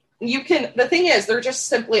that. The thing is, they're just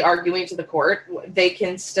simply arguing to the court. They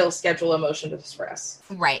can still schedule a motion to suppress.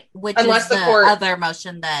 Right. Unless the court, other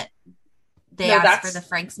motion that they asked for the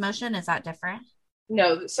Franks motion. Is that different?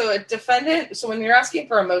 No. So when you're asking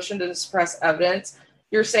for a motion to suppress evidence,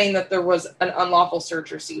 you're saying that there was an unlawful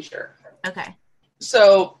search or seizure. Okay.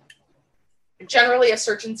 So generally a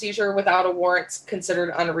search and seizure without a warrant is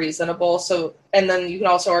considered unreasonable. So, and then you can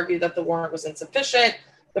also argue that the warrant was insufficient.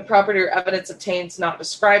 The property or evidence obtained is not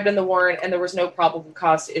described in the warrant, and there was no probable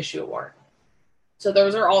cause to issue a warrant. So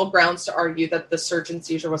those are all grounds to argue that the search and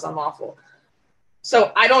seizure was unlawful.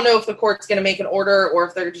 So I don't know if the court's going to make an order or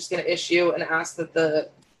if they're just going to issue and ask that the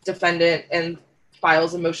defendant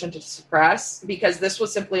files a motion to suppress, because this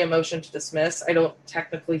was simply a motion to dismiss. I don't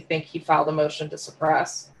technically think he filed a motion to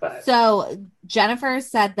suppress. But so Jennifer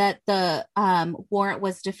said that the warrant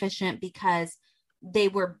was deficient because they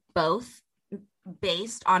were both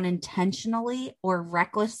based on intentionally or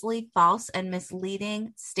recklessly false and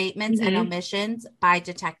misleading statements and omissions by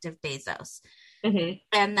Detective Bezos. Mm-hmm.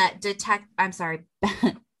 And that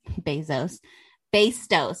Bastos.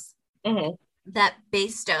 Mm-hmm. That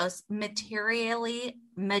Bastos materially.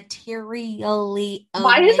 Why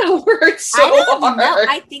is that word so hard? Know.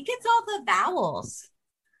 I think it's all the vowels.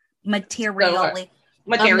 Materially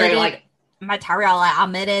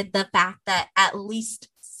omitted the fact that at least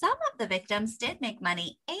some of the victims did make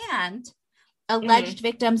money, and alleged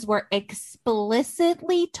victims were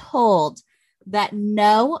explicitly told that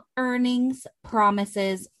no earnings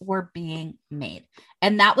promises were being made.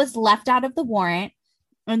 And that was left out of the warrant.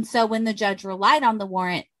 And so when the judge relied on the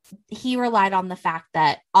warrant, he relied on the fact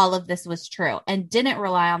that all of this was true and didn't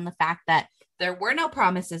rely on the fact that there were no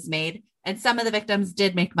promises made and some of the victims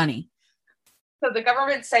did make money. So the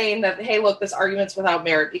government's saying that, hey, look, this argument's without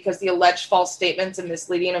merit because the alleged false statements and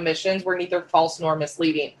misleading omissions were neither false nor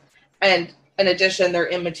misleading. And in addition, they're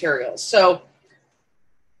immaterial. So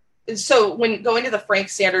when going to the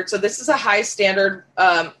Franks standard, so this is a high standard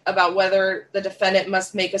about whether the defendant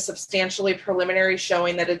must make a substantially preliminary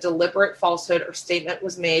showing that a deliberate falsehood or statement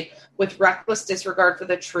was made with reckless disregard for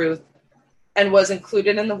the truth and was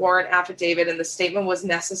included in the warrant affidavit, and the statement was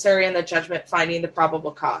necessary in the judgment finding the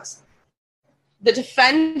probable cause. The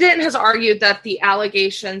defendant has argued that the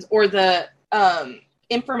allegations or the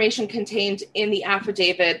information contained in the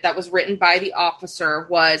affidavit that was written by the officer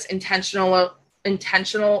was intentional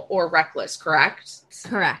or reckless, correct?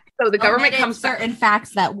 Correct. So the government comes certain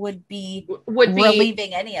facts that would be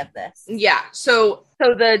relieving any of this. Yeah. So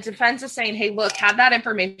the defense is saying, hey, look, had that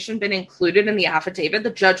information been included in the affidavit, the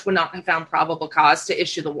judge would not have found probable cause to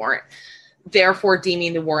issue the warrant, therefore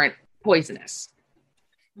deeming the warrant poisonous.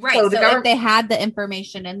 Right. So, if they had the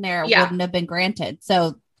information in there, it wouldn't have been granted.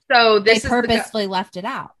 So they purposely left it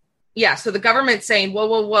out. Yeah. So the government's saying,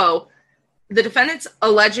 whoa. The defendant's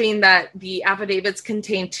alleging that the affidavits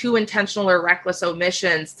contain two intentional or reckless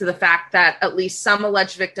omissions to the fact that at least some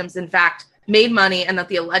alleged victims, in fact, made money, and that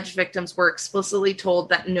the alleged victims were explicitly told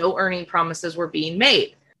that no earning promises were being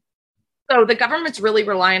made. So the government's really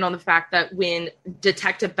relying on the fact that when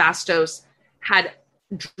Detective Bastos had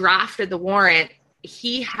drafted the warrant,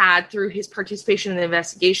 he had, through his participation in the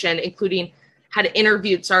investigation, had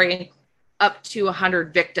interviewed up to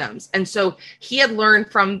 100 victims. And so he had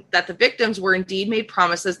learned from that the victims were indeed made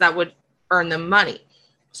promises that would earn them money.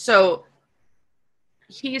 So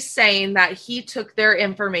he's saying that he took their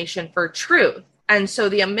information for truth. And so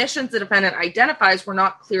the omissions the defendant identifies were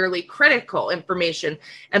not clearly critical information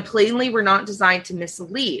and plainly were not designed to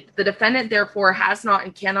mislead. The defendant, therefore, has not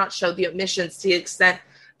and cannot show the omissions, to the extent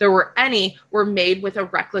there were any, were made with a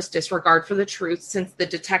reckless disregard for the truth, since the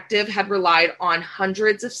detective had relied on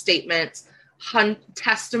hundreds of statements,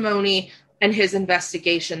 testimony, and his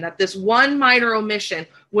investigation, that this one minor omission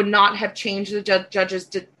would not have changed the judge's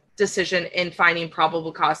decision in finding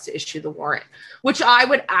probable cause to issue the warrant, which I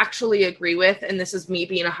would actually agree with. And this is me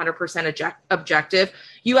being 100% objective.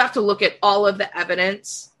 You have to look at all of the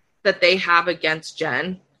evidence that they have against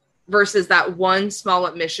Jen versus that one small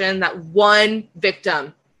omission that one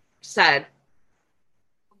victim said.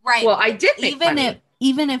 Right. Well, I did make money.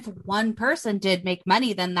 Even if one person did make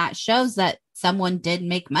money, then that shows that someone did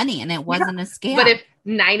make money and it wasn't a scam. But if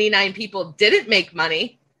 99 people didn't make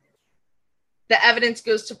money, the evidence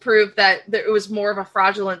goes to prove that it was more of a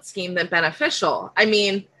fraudulent scheme than beneficial. I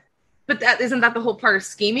mean, but isn't that the whole part of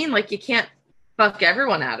scheming? Like, you can't fuck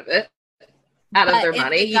everyone out of their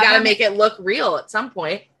money. You got to make it look real at some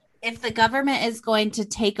point. If the government is going to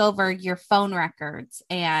take over your phone records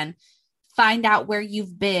and find out where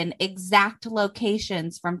you've been, exact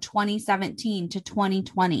locations from 2017 to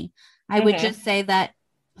 2020, I would just say that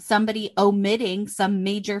somebody omitting some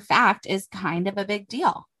major fact is kind of a big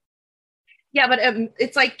deal. Yeah, but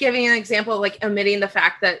it's like giving an example, like omitting the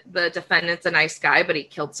fact that the defendant's a nice guy, but he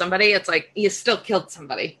killed somebody. It's like, you still killed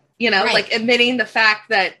somebody, right. Like admitting the fact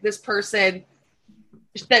that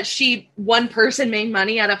one person made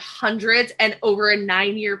money out of hundreds and over a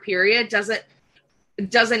 9-year period doesn't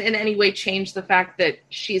in any way change the fact that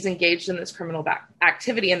she's engaged in this criminal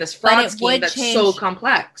activity and this fraud scheme that's so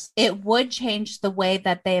complex. It would change the way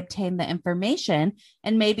that they obtain the information,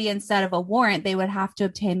 and maybe instead of a warrant, they would have to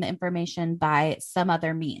obtain the information by some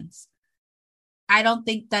other means. I don't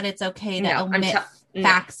think that it's okay to omit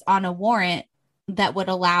facts on a warrant that would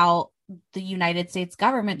allow the United States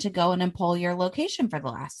government to go and pull your location for the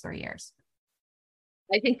last 3 years.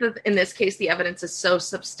 I think that in this case, the evidence is so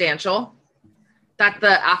substantial that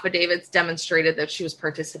the affidavits demonstrated that she was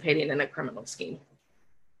participating in a criminal scheme.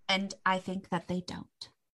 And I think that they don't.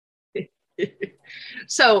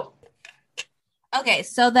 Okay,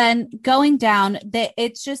 so then going down,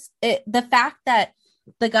 it's just the fact that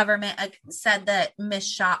the government said that Ms.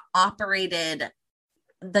 Shaw operated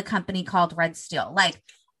the company called Red Steel. Like,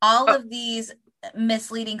 all of these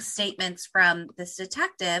misleading statements from this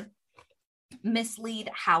detective mislead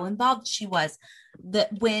how involved she was.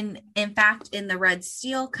 When in fact in the Red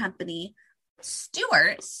Steel company, Stu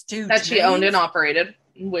that she owned and operated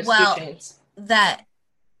with Stu Chains, that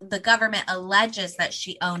the government alleges that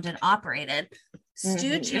she owned and operated.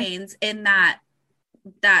 Stu Chains, in that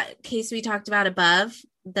case we talked about above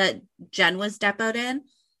that Jen was depoted in,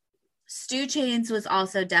 Stu Chains was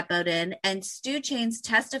also depoted in, and Stu Chains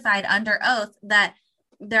testified under oath that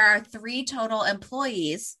there are 3 total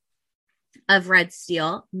employees of Red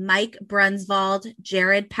Steel: Mike Brunswald,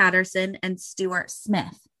 Jared Patterson, and Stuart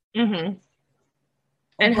Smith. And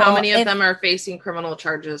how many of them are facing criminal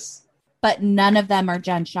charges? But none of them are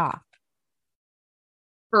Jen Shaw.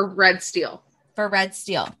 For Red Steel.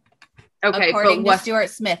 Okay. According to Stuart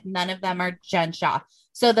Smith, none of them are Jen Shaw.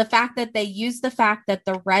 So the fact that they used the fact that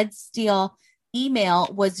the Red Steel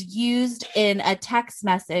email was used in a text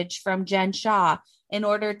message from Jen Shaw in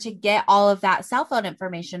order to get all of that cell phone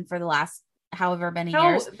information for the last however many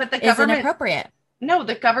years, but the government, is inappropriate. No,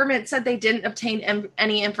 the government said they didn't obtain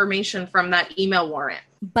any information from that email warrant.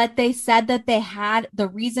 But they said that they had, the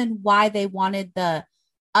reason why they wanted the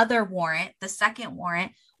other warrant, the second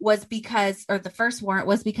warrant, was because, or the first warrant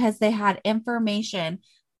was because they had information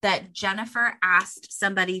that Jennifer asked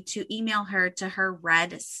somebody to email her to her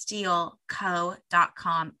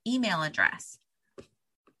redsteelco.com email address.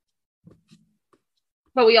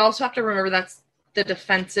 But we also have to remember that's the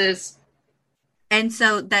defense's. And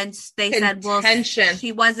so then they said, well,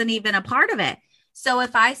 she wasn't even a part of it. So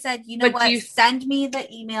if I said, you know what, send me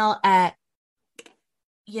the email at,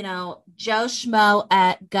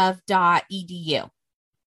 joeschmo@gov.edu.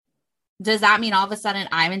 Does that mean all of a sudden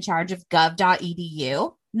I'm in charge of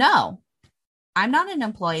gov.edu? No, I'm not an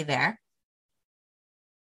employee there.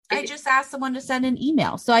 I just asked someone to send an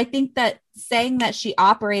email. So I think that saying that she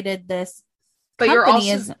operated this company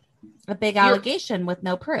is a big allegation with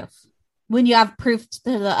no proof. When you have proof to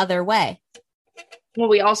the other way. Well,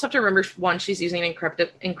 we also have to remember, one, she's using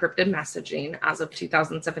encrypted messaging as of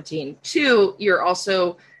 2017. Two, you're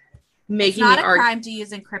also making it's not a crime to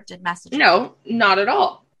use encrypted messaging. No, not at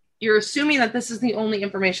all. You're assuming that this is the only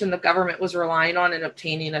information the government was relying on in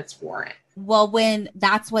obtaining its warrant. Well, when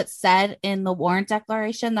that's what's said in the warrant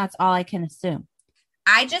declaration, that's all I can assume.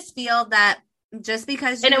 I just feel that just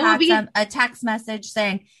because you had a text message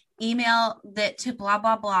saying email that to blah,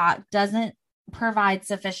 blah, blah doesn't provide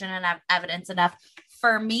sufficient evidence enough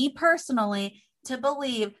for me personally to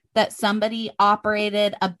believe that somebody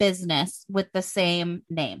operated a business with the same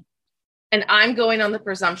name. And I'm going on the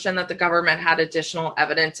presumption that the government had additional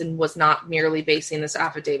evidence and was not merely basing this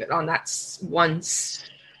affidavit on that one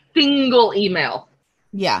single email.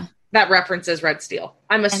 Yeah. That references Red Steel.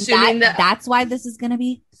 I'm assuming that's why this is going to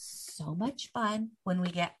be so much fun when we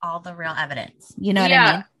get all the real evidence. You know what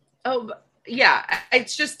I mean? Oh, yeah.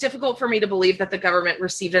 It's just difficult for me to believe that the government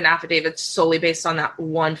received an affidavit solely based on that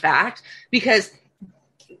one fact, because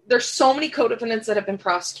there's so many co-defendants that have been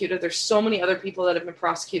prosecuted. There's so many other people that have been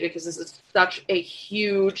prosecuted because this is such a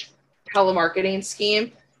huge telemarketing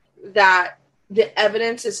scheme that the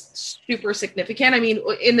evidence is super significant. I mean,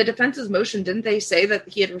 in the defense's motion, didn't they say that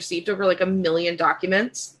he had received over 1 million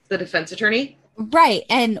documents, the defense attorney? Right.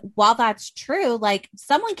 And while that's true,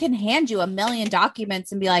 someone can hand you 1 million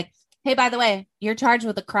documents and be like, hey, by the way, you're charged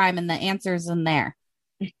with a crime and the answer's in there.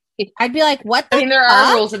 I'd be like, what the there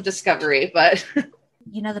are rules of discovery, but...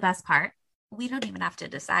 You know the best part? We don't even have to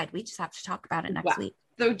decide. We just have to talk about it next week.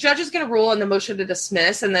 The judge is going to rule on the motion to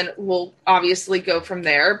dismiss, and then we'll obviously go from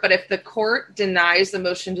there. But if the court denies the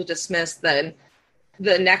motion to dismiss, then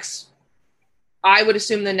I would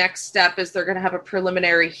assume the next step is they're going to have a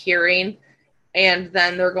preliminary hearing, and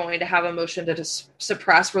then they're going to have a motion to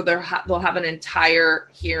suppress where they'll have an entire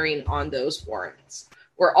hearing on those warrants,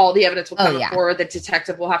 where all the evidence will come forward. The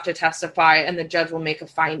detective will have to testify, and the judge will make a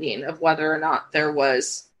finding of whether or not there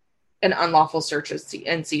was an unlawful search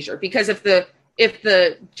and seizure. Because if the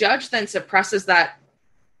judge then suppresses that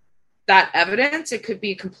evidence, it could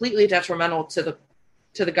be completely detrimental to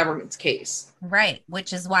the government's case. Right,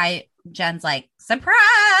 which is why Jen's like,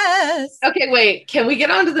 surprise! Okay, wait. Can we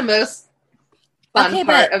get on to the most fun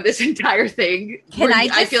part of this entire thing?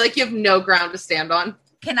 I feel like you have no ground to stand on.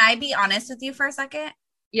 Can I be honest with you for a second?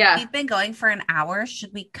 Yeah. We've been going for an hour.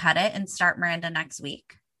 Should we cut it and start Miranda next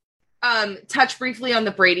week? Touch briefly on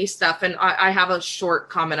the Brady stuff, and I have a short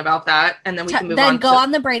comment about that, and then we can move on. Then go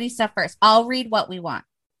on the Brady stuff first. I'll read what we want.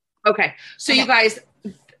 Okay. So you guys,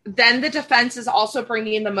 then the defense is also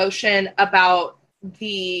bringing in the motion about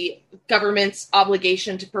the government's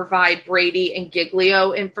obligation to provide Brady and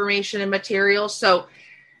Giglio information and material. So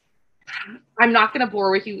I'm not going to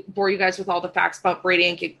bore you guys with all the facts about Brady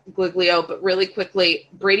and Giglio, but really quickly,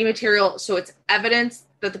 Brady material. So it's evidence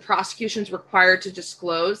that the prosecution is required to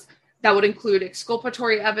disclose. That would include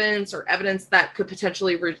exculpatory evidence or evidence that could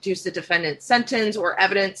potentially reduce the defendant's sentence, or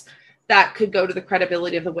evidence that could go to the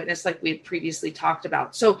credibility of the witness, like we had previously talked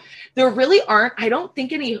about. So there really aren't, I don't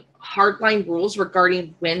think, any hardline rules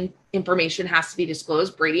regarding when information has to be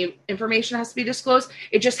disclosed. Brady information has to be disclosed.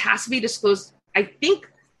 It just has to be disclosed, I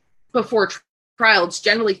think, before trial. It's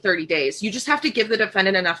generally 30 days. You just have to give the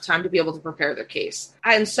defendant enough time to be able to prepare their case.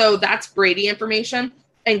 And so that's Brady information.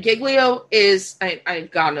 And Giglio is,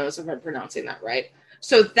 God knows if I'm pronouncing that right.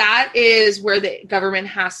 So that is where the government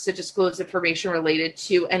has to disclose information related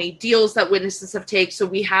to any deals that witnesses have taken. So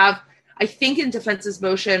we have, I think in defense's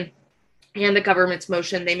motion and the government's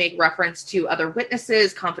motion, they make reference to other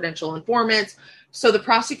witnesses, confidential informants. So the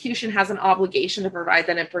prosecution has an obligation to provide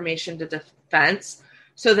that information to defense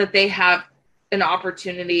so that they have an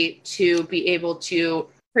opportunity to be able to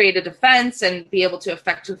create a defense and be able to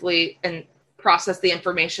effectively and process the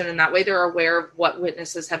information. And that way they're aware of what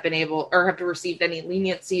witnesses have been able or have received any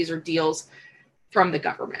leniencies or deals from the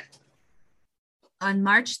government. On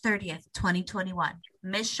March 30th, 2021,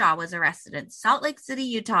 Ms. Shaw was arrested in Salt Lake City,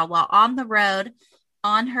 Utah, while on the road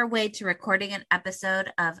on her way to recording an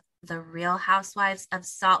episode of The Real Housewives of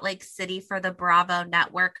Salt Lake City for the Bravo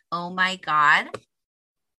Network. Oh my God.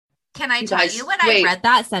 Can I tell you, when I read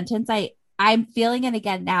that sentence, I'm feeling it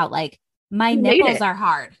again now. Like my nipples are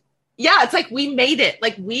hard. Yeah, it's like we made it.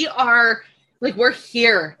 Like we are, like we're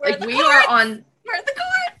here. Like we are on We're in the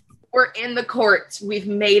court. We're in the courts. We've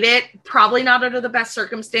made it. Probably not under the best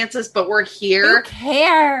circumstances, but we're here. Who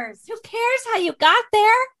cares? Who cares how you got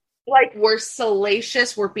there? Like, we're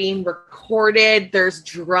salacious. We're being recorded. There's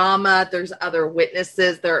drama. There's other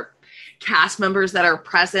witnesses. There are cast members that are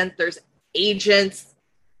present. There's agents.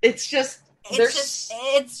 It's just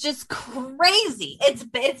crazy.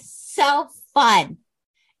 It's so fun.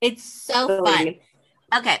 It's so fun.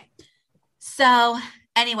 Okay. So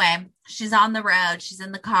anyway, she's on the road. She's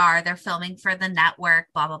in the car. They're filming for the network,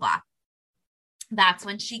 blah, blah, blah. That's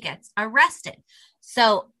when she gets arrested.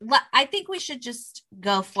 So I think we should just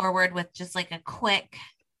go forward with just like a quick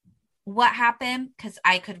what happened, because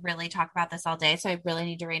I could really talk about this all day. So I really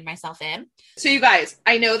need to rein myself in. So you guys,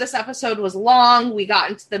 I know this episode was long. We got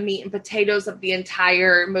into the meat and potatoes of the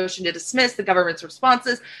entire motion to dismiss, the government's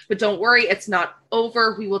responses, but don't worry, it's not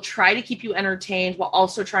over. We will try to keep you entertained while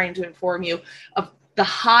also trying to inform you of the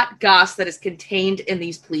hot goss that is contained in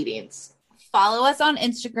these pleadings. Follow us on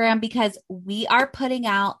Instagram because we are putting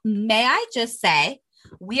out, may I just say,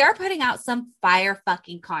 we are putting out some fire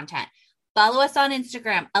fucking content. Follow us on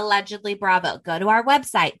Instagram, Allegedly Bravo. Go to our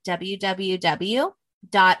website,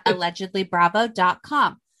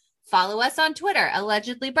 www.allegedlybravo.com. Follow us on Twitter,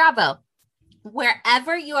 Allegedly Bravo.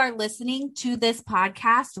 Wherever you are listening to this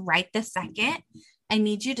podcast right this second, I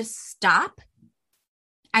need you to stop.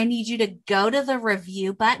 I need you to go to the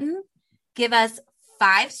review button, give us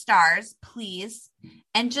 5 stars, please.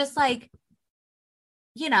 And just like,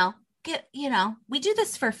 we do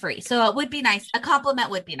this for free. So it would be nice. A compliment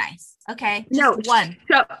would be nice. Okay. Just one.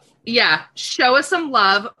 Show us some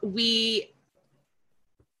love. We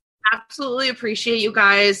absolutely appreciate you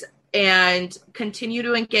guys and continue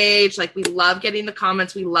to engage. Like, we love getting the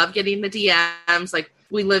comments. We love getting the DMs. Like,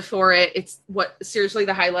 we live for it. It's seriously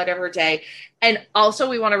the highlight of our day. And also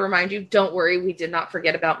we want to remind you, don't worry. We did not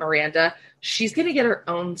forget about Miranda. She's going to get her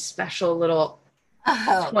own special little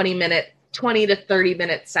 20 to 30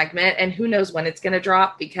 minute segment, and who knows when it's going to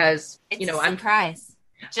drop, because I'm surprised.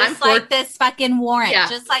 Just like this fucking warrant,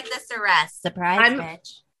 just like this arrest. Surprise,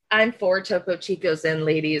 bitch. I'm for Topo Chico's in,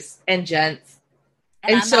 ladies and gents.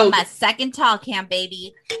 And I'm on my second tall cam,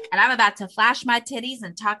 baby, and I'm about to flash my titties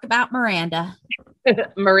and talk about Miranda.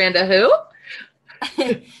 Miranda who?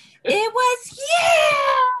 It was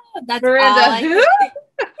you. That's Miranda all who?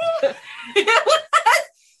 It was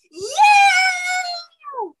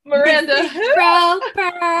you. Miranda Mrs.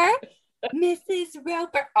 Roper. Mrs.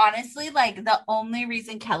 Roper. Honestly, like, the only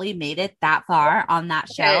reason Kelly made it that far on that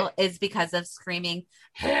show is because of screaming,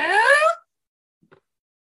 "Help!"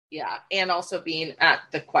 Yeah, and also being at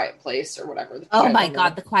the Quiet Place or whatever. Oh my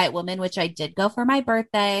God, the Quiet Woman, which I did go for my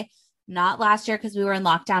birthday. Not last year because we were in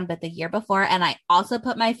lockdown, but the year before. And I also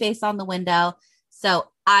put my face on the window. So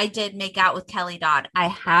I did make out with Kelly Dodd. I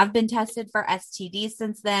have been tested for STDs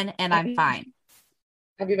since then, and I'm fine.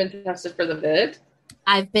 Have you been tested for the vid?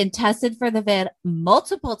 I've been tested for the vid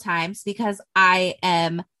multiple times because I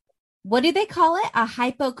am, what do they call it? A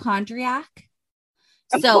hypochondriac.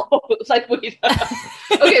 So okay,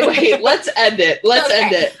 wait, let's end it. Let's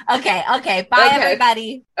end it. Okay. Bye,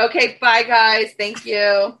 everybody. Okay, bye, guys. Thank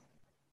you.